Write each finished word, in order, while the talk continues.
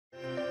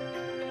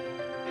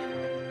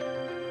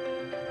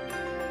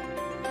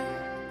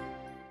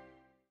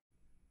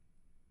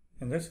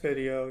this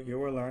video, you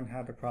will learn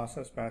how to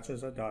process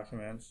batches of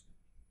documents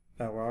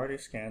that were already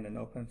scanned in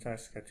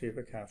OpenText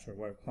Captiva Capture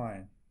web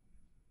client.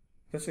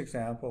 This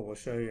example will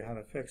show you how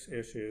to fix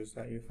issues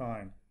that you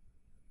find.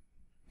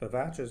 The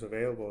batches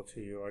available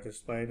to you are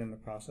displayed in the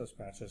Process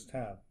Batches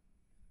tab.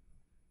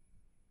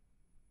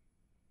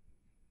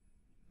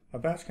 A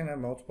batch can have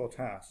multiple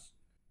tasks.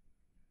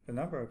 The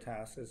number of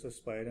tasks is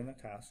displayed in the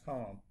task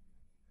column.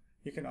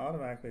 You can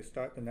automatically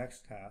start the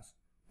next task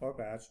or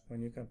batch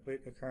when you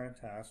complete the current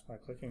task by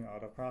clicking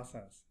Auto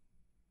Process.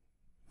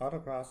 Auto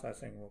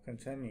processing will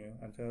continue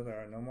until there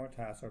are no more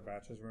tasks or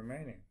batches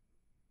remaining.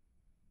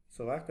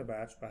 Select a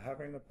batch by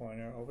hovering the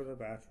pointer over the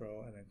batch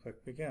row and then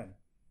click Begin.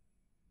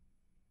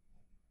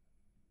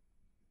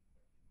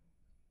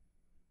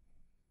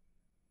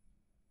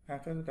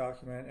 After the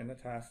document in the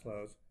task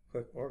loads,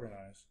 click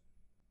Organize.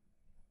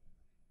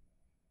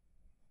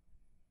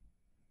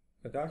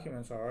 The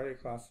documents are already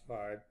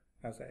classified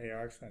as the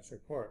AR expense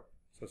report,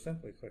 so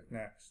simply click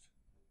Next.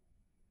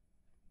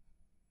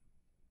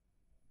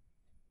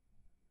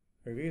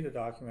 Review the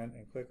document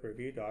and click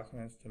Review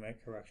Documents to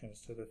make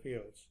corrections to the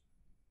fields.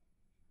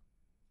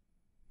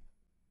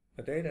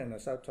 The data in the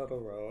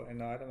subtotal row in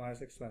the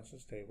Itemized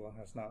Expenses table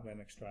has not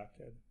been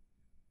extracted.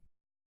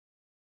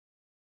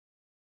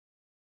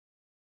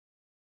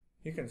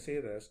 You can see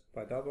this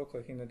by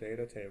double-clicking the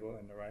data table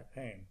in the right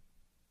pane.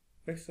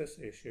 Fix this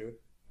issue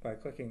by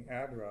clicking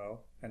Add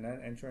Row and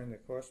then entering the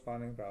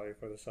corresponding value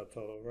for the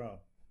subtotal row.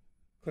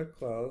 Click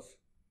Close,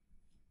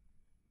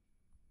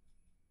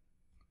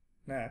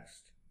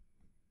 Next,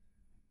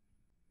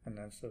 and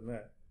then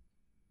Submit.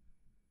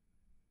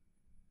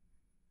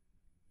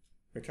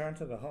 Return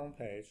to the home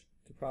page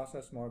to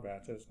process more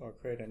batches or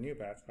create a new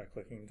batch by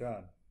clicking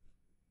Done.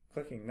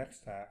 Clicking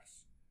Next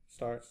Task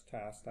starts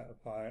tasks that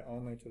apply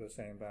only to the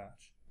same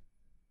batch.